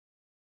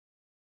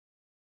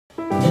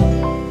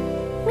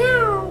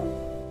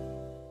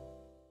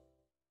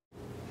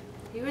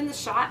the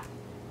shot?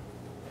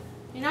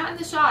 You're not in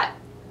the shot.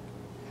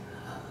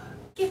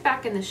 Get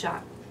back in the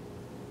shot.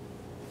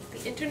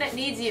 The internet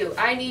needs you.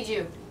 I need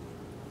you.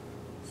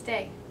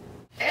 Stay.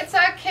 It's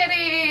a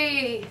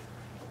kitty!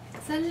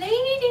 It's a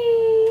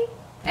lady!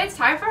 It's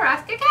time for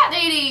Ask a Cat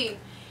Lady!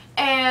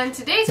 And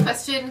today's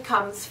question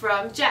comes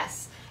from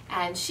Jess.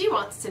 And she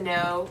wants to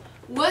know,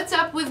 what's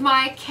up with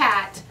my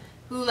cat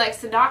who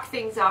likes to knock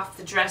things off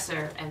the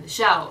dresser and the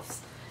shelves?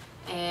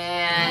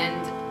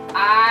 And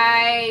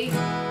I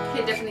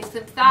can definitely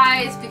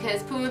sympathize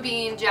because Puma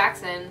Bean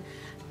Jackson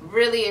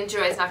really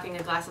enjoys knocking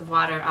a glass of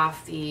water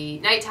off the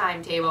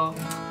nighttime table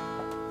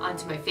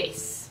onto my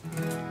face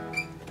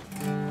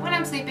when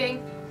I'm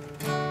sleeping.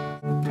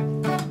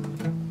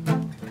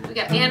 We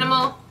got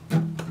Animal,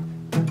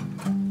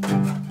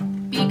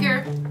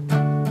 Beaker,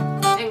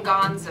 and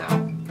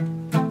Gonzo.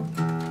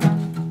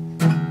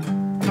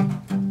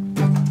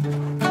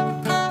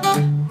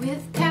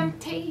 With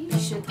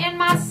temptation in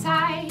my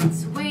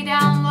sights, way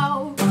down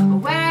low,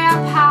 way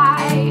up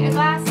high, a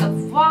glass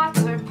of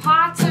water,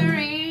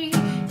 pottery,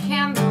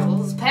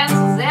 candles,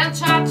 pencils, and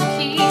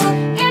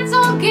tchotchkes. It's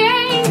all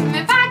game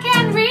if I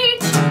can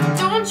reach.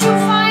 Don't you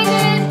find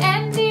it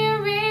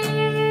endearing?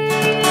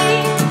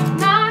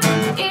 Knock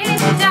it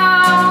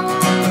down.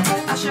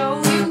 I'll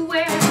show you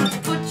where to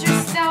put your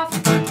stuff.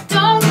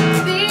 Don't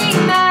be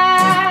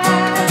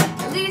mad.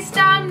 At least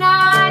I'm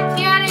not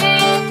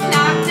getting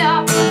knocked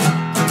up.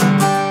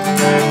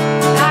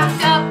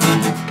 Knocked up.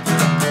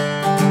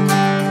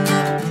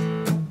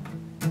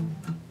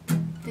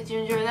 Did you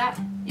enjoy that?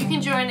 You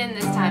can join in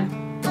this time.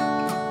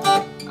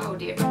 Oh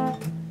dear.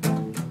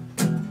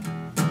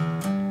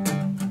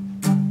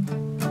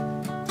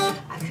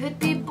 I could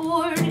be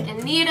bored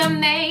and need a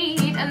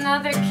maid,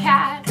 another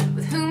cat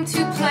with whom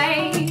to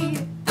play.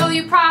 Though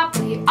you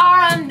probably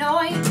are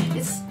annoyed,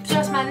 it's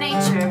just my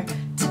nature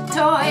to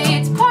toy.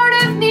 It's part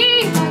of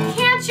me, but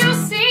can't you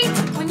see?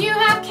 When you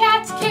have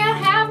cats, you can't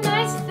have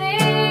nice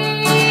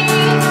things.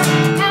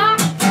 Knock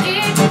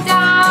it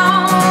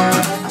down.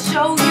 I'll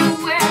show you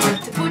where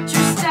to put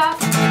your stuff.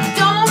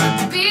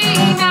 Don't be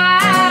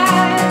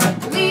mad.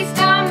 At least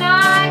I'm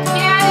not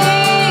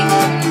getting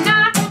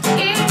knocked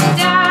it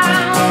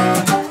down.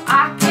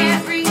 I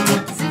can't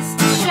resist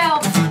the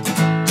shelf.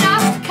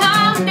 Just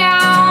calm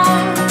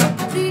down.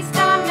 At least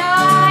I'm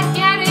not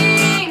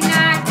getting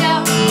knocked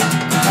up.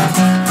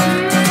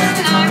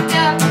 Knocked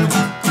up.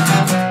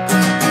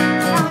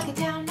 Knock it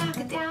down, knock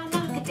it down,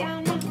 knock it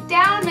down, knock it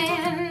down,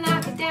 man.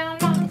 Knock it down,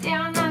 knock it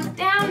down, knock it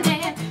down,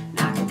 man.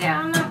 Knock it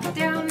down, knock it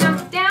down,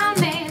 knock it down,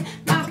 man.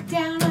 Knock it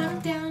down, knock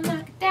it down,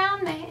 knock it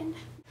down, man.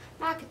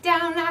 Knock it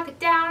down, knock it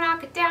down,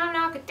 knock it down,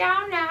 knock it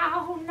down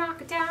now.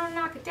 Knock it down,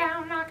 knock it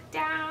down.